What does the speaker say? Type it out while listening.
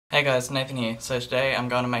Hey guys, Nathan here. So today I'm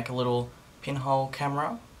going to make a little pinhole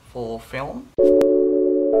camera for film.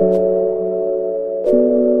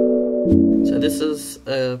 So this is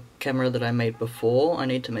a camera that I made before. I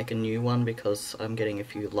need to make a new one because I'm getting a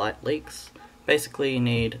few light leaks. Basically you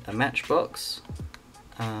need a matchbox,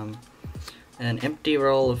 an empty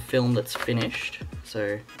roll of film that's finished,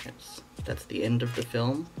 so that's the end of the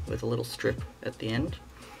film with a little strip at the end,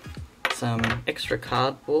 some extra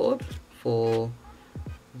cardboard for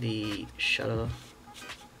the shutter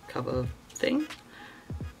cover thing,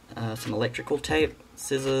 some electrical tape,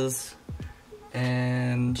 scissors,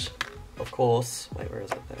 and of course, wait, where is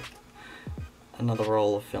it there? Another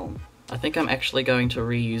roll of film. I think I'm actually going to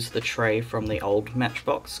reuse the tray from the old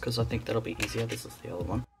Matchbox because I think that'll be easier. This is the old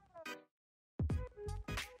one.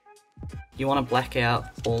 You want to black out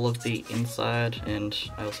all of the inside, and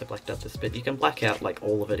I also blacked out this bit. You can black out like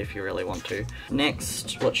all of it if you really want to.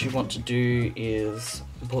 Next, what you want to do is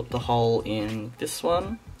put the hole in this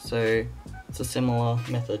one. So it's a similar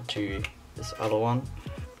method to this other one.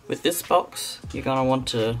 With this box, you're going to want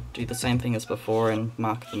to do the same thing as before and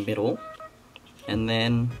mark the middle. And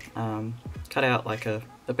then cut out like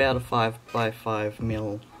about a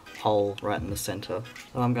 5x5mm hole right in the center.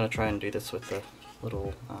 So I'm going to try and do this with the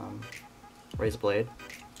little razor blade.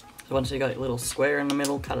 So once you got your little square in the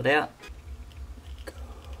middle, cut it out.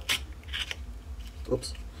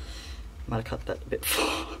 Oops. Might have cut that a bit.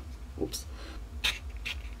 Oops.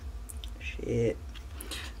 Shit.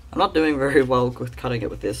 I'm not doing very well with cutting it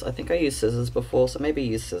with this. I think I used scissors before, so maybe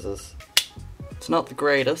use scissors. It's not the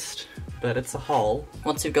greatest, but it's a hole.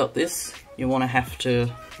 Once you've got this, you want to have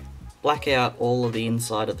to black out all of the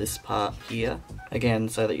inside of this part here, again,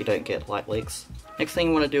 so that you don't get light leaks. Next thing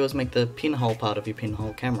you want to do is make the pinhole part of your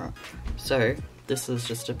pinhole camera. So this is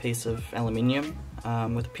just a piece of aluminium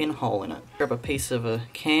with a pinhole in it. Grab a piece of a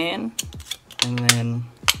can and then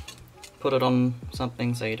put it on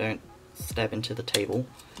something so you don't stab into the table,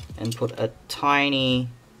 and put a tiny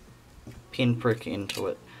pinprick into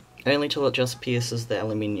it. Only till it just pierces the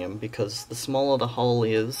aluminium, because the smaller the hole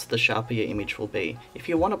is, the sharper your image will be. If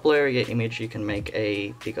you want to blur your image, you can make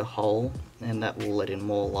a bigger hole, and that will let in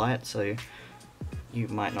more light, so you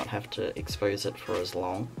might not have to expose it for as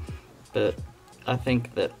long. But I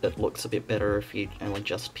think that it looks a bit better if you only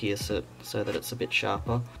just pierce it so that it's a bit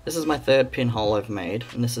sharper. This is my third pinhole I've made,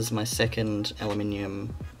 and this is my second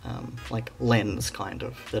aluminium like lens kind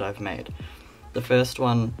of that I've made. The first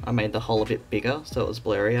one I made the hole a bit bigger so it was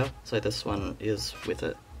blurrier, so this one is with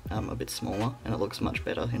it a bit smaller and it looks much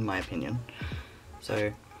better in my opinion.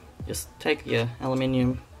 So just take your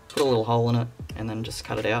aluminium, put a little hole in it, and then just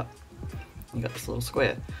cut it out. You got this little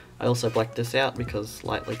square. I also blacked this out because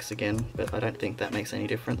light leaks again, but I don't think that makes any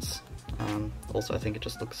difference. Also I think it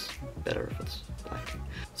just looks better if it's black.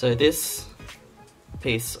 So this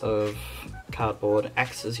piece of cardboard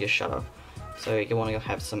acts as your shutter. So you want to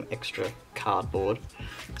have some extra cardboard.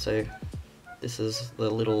 So this is the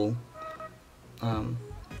little,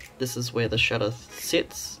 this is where the shutter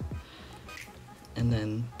sits, and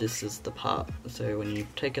then this is the part. So when you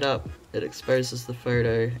take it up, it exposes the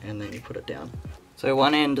photo, and then you put it down. So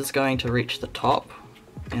one end is going to reach the top,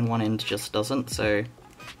 and one end just doesn't, so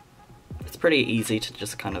it's pretty easy to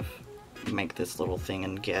just kind of make this little thing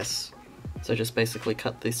and guess. So just basically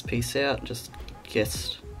cut this piece out, just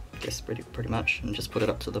guess pretty much, and just put it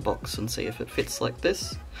up to the box and see if it fits like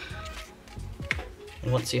this.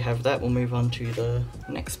 And once you have that, we'll move on to the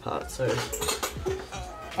next part. So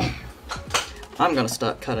I'm going to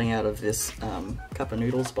start cutting out of this cup of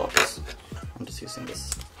noodles box. I'm just using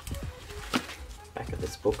this back of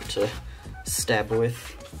this book to stab with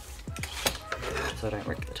so I don't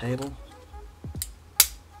wreck the table.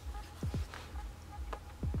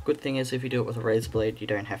 Good thing is if you do it with a razor blade, you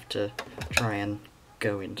don't have to try and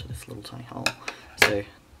go into this little tiny hole, so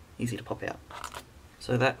easy to pop out.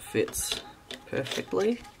 So that fits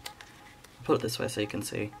perfectly. I'll put it this way so you can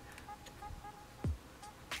see.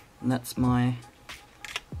 And that's my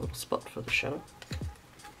little spot for the shutter.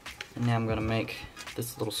 And now I'm going to make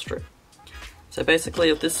this little strip. So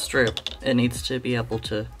basically with this strip, it needs to be able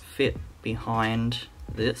to fit behind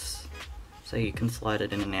this, so you can slide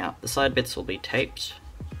it in and out. The side bits will be taped,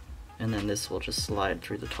 and then this will just slide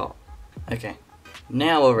through the top. Okay.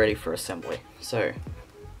 Now we're ready for assembly, so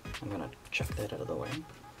I'm going to chuck that out of the way.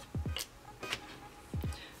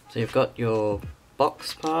 So you've got your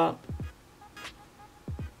box part.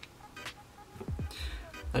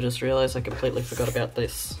 I just realised I completely forgot about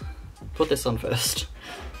this. Put this on first.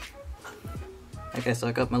 Okay, so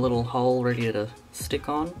I got my little hole ready to stick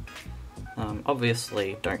on.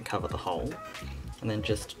 Obviously don't cover the hole, and then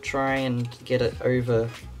just try and get it over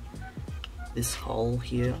this hole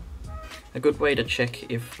here. A good way to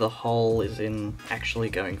check if the hole is in actually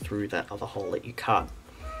going through that other hole that you cut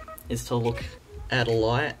is to look at a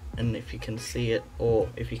light, and if you can see it, or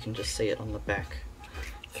if you can just see it on the back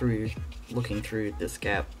through looking through this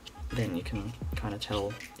gap, then you can kind of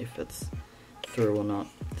tell if it's through or not.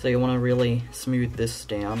 So you want to really smooth this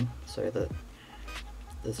down so that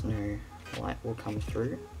there's no light will come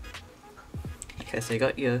through. Okay, so you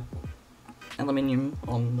got your aluminium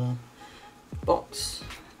on the box,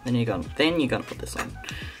 then you're gonna put this on.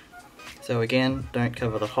 So again, don't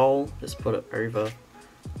cover the hole, just put it over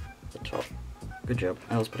the top. Good job.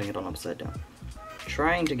 I was putting it on upside down.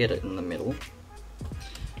 Trying to get it in the middle.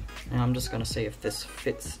 Now I'm just gonna see if this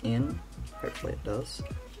fits in. Hopefully it does.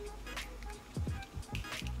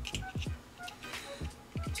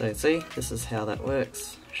 So see, this is how that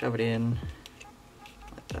works. Shove it in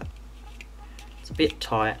like that. It's a bit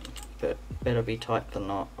tight, but better be tight than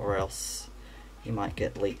not, or else you might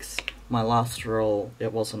get leaks. My last roll,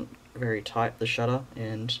 it wasn't very tight, the shutter,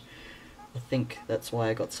 and I think that's why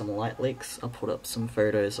I got some light leaks. I'll put up some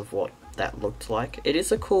photos of what that looked like. It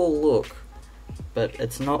is a cool look, but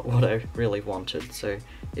it's not what I really wanted. So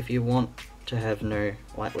if you want to have no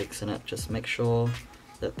light leaks in it, just make sure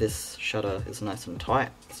that this shutter is nice and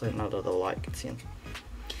tight so none of the light gets in.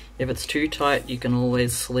 If it's too tight, you can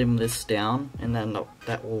always slim this down, and then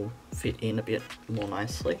that will fit in a bit more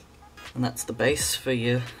nicely. And that's the base for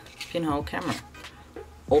your pinhole camera.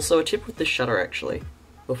 Also, a tip with this shutter actually,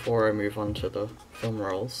 before I move on to the film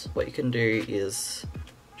rolls, what you can do is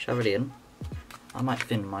shove it in. I might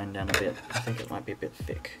thin mine down a bit, I think it might be a bit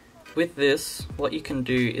thick. With this, what you can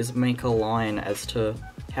do is make a line as to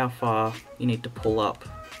how far you need to pull up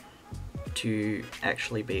to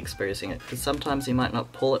actually be exposing it, because sometimes you might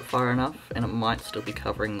not pull it far enough and it might still be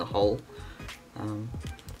covering the hole.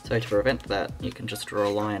 So to prevent that, you can just draw a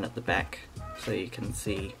line at the back so you can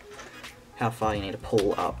see how far you need to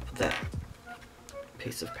pull up that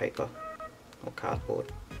piece of paper or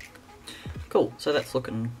cardboard. Cool, so that's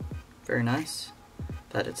looking very nice.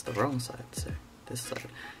 That is the wrong side, so this side.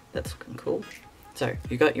 That's looking cool. So,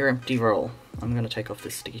 you got your empty roll. I'm going to take off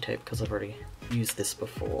this sticky tape because I've already used this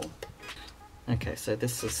before. Okay, so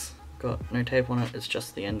this has got no tape on it, it's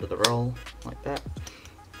just the end of the roll, like that.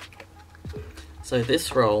 So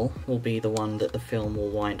this roll will be the one that the film will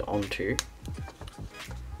wind onto.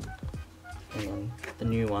 And then the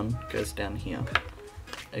new one goes down here.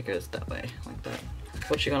 It goes that way, like that.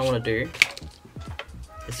 What you're going to want to do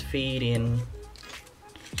is feed in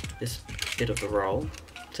this bit of the roll.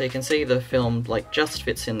 So you can see the film like just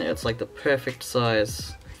fits in there. It's like the perfect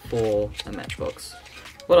size for a Matchbox.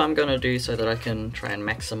 What I'm going to do so that I can try and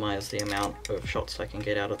maximize the amount of shots I can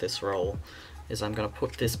get out of this roll is I'm going to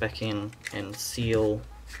put this back in and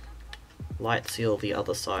light seal the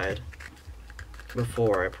other side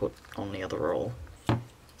before I put on the other roll.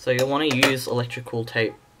 So you'll want to use electrical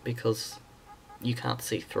tape because you can't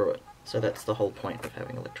see through it. So that's the whole point of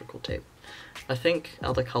having electrical tape. I think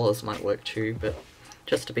other colours might work too, but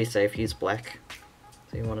just to be safe, use black.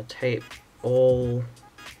 So you want to tape all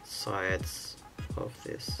sides of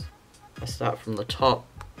this. I start from the top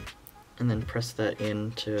and then press that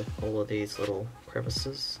into all of these little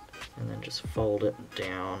crevices and then just fold it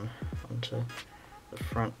down onto the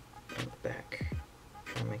front and back.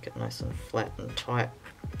 Try and make it nice and flat and tight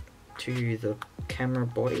to the camera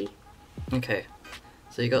body. Okay,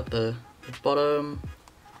 so you got the bottom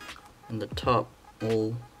and the top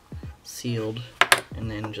all sealed,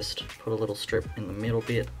 and then just put a little strip in the middle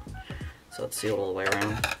bit so it's sealed all the way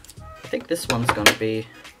around. I think this one's going to be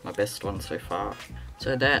my best one so far.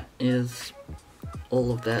 So that is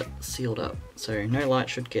all of that sealed up, so no light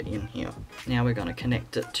should get in here. Now we're going to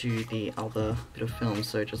connect it to the other bit of film,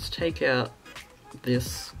 so just take out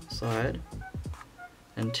this side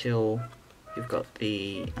until you've got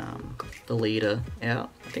the leader out,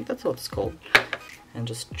 I think that's what it's called, and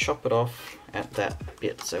just chop it off at that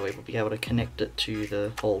bit so we will be able to connect it to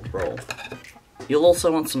the old roll. You'll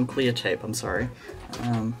also want some clear tape, I'm sorry.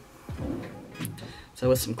 So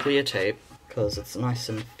with some clear tape, because it's nice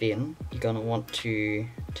and thin, you're going to want to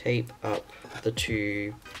tape up the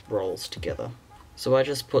two rolls together. So I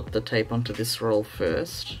just put the tape onto this roll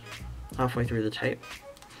first, halfway through the tape,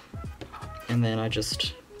 and then I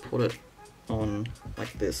just put it on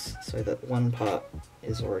like this so that one part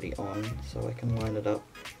is already on, so I can line it up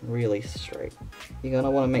really straight. You're going to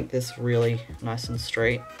want to make this really nice and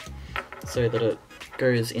straight so that it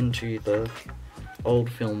goes into the old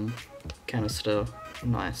film canister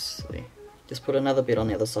nicely. Just put another bit on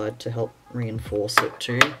the other side to help reinforce it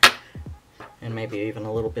too, and maybe even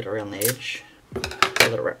a little bit around the edge so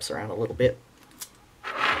that it wraps around a little bit.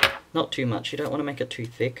 Not too much, you don't want to make it too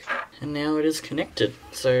thick. And now it is connected,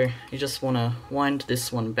 so you just want to wind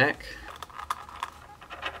this one back.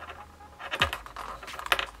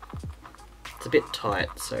 It's a bit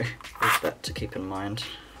tight, so there's that to keep in mind.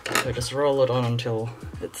 So just roll it on until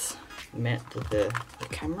it's met the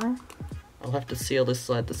camera. I'll have to seal this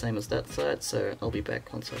side the same as that side, so I'll be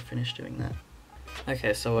back once I've finished doing that.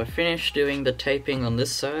 Okay, so I finished doing the taping on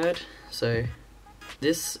this side, so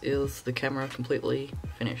this is the camera completely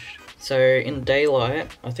finished. So in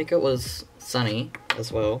daylight, I think it was sunny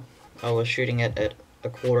as well. I was shooting it at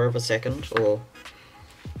 1/4 of a second or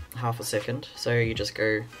half a second. So you just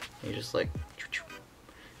like,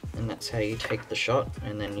 and that's how you take the shot,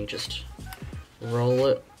 and then you just roll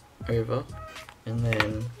it over. And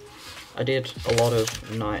then I did a lot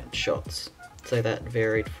of night shots, so that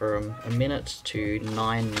varied from 1 minute to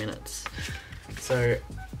 9 minutes. So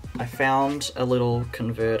I found a little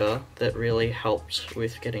converter that really helped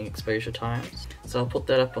with getting exposure times. So I'll put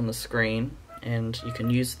that up on the screen, and you can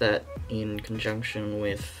use that in conjunction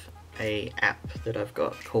with an app that I've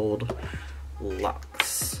got called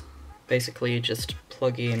Lux. Basically you just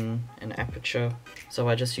plug in an aperture. So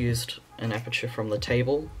I just used an aperture from the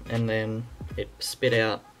table, and then it spit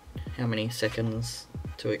out how many seconds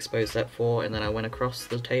to expose that for, and then I went across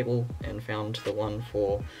the table and found the one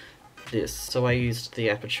for this. So I used the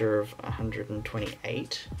aperture of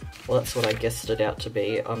 128. Well, that's what I guessed it out to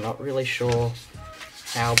be. I'm not really sure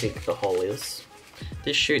how big the hole is.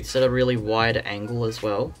 This shoots at a really wide angle as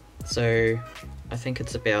well, so I think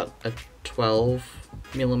it's about a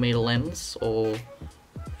 12mm lens or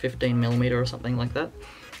 15mm or something like that.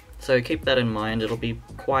 So keep that in mind, it'll be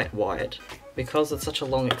quite wide. Because it's such a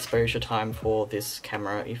long exposure time for this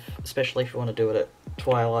camera, especially if you want to do it at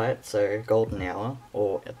twilight, so golden hour,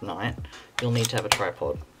 or at night, you'll need to have a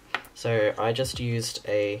tripod. So I just used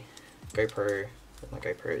a GoPro, my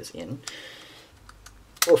GoPro is in.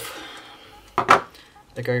 Oof. A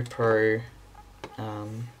GoPro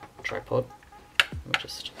tripod. Let me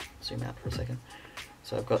just zoom out for a second.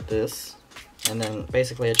 So I've got this, and then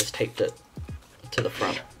basically I just taped it to the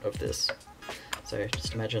front of this. So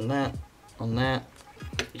just imagine that. On that,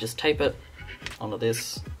 you just tape it onto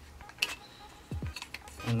this,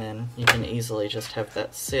 and then you can easily just have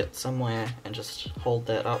that sit somewhere and just hold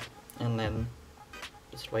that up, and then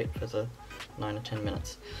just wait for the 9 or 10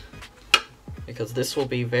 minutes. Because this will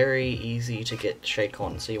be very easy to get shake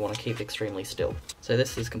on, so you want to keep extremely still. So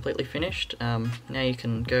this is completely finished. Now you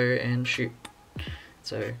can go and shoot.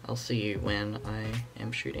 So I'll see you when I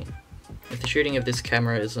am shooting. If the shooting of this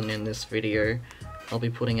camera isn't in this video, I'll be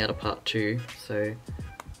putting out a part 2, so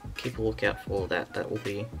keep a lookout for that. That will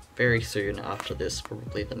be very soon after this,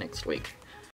 probably the next week.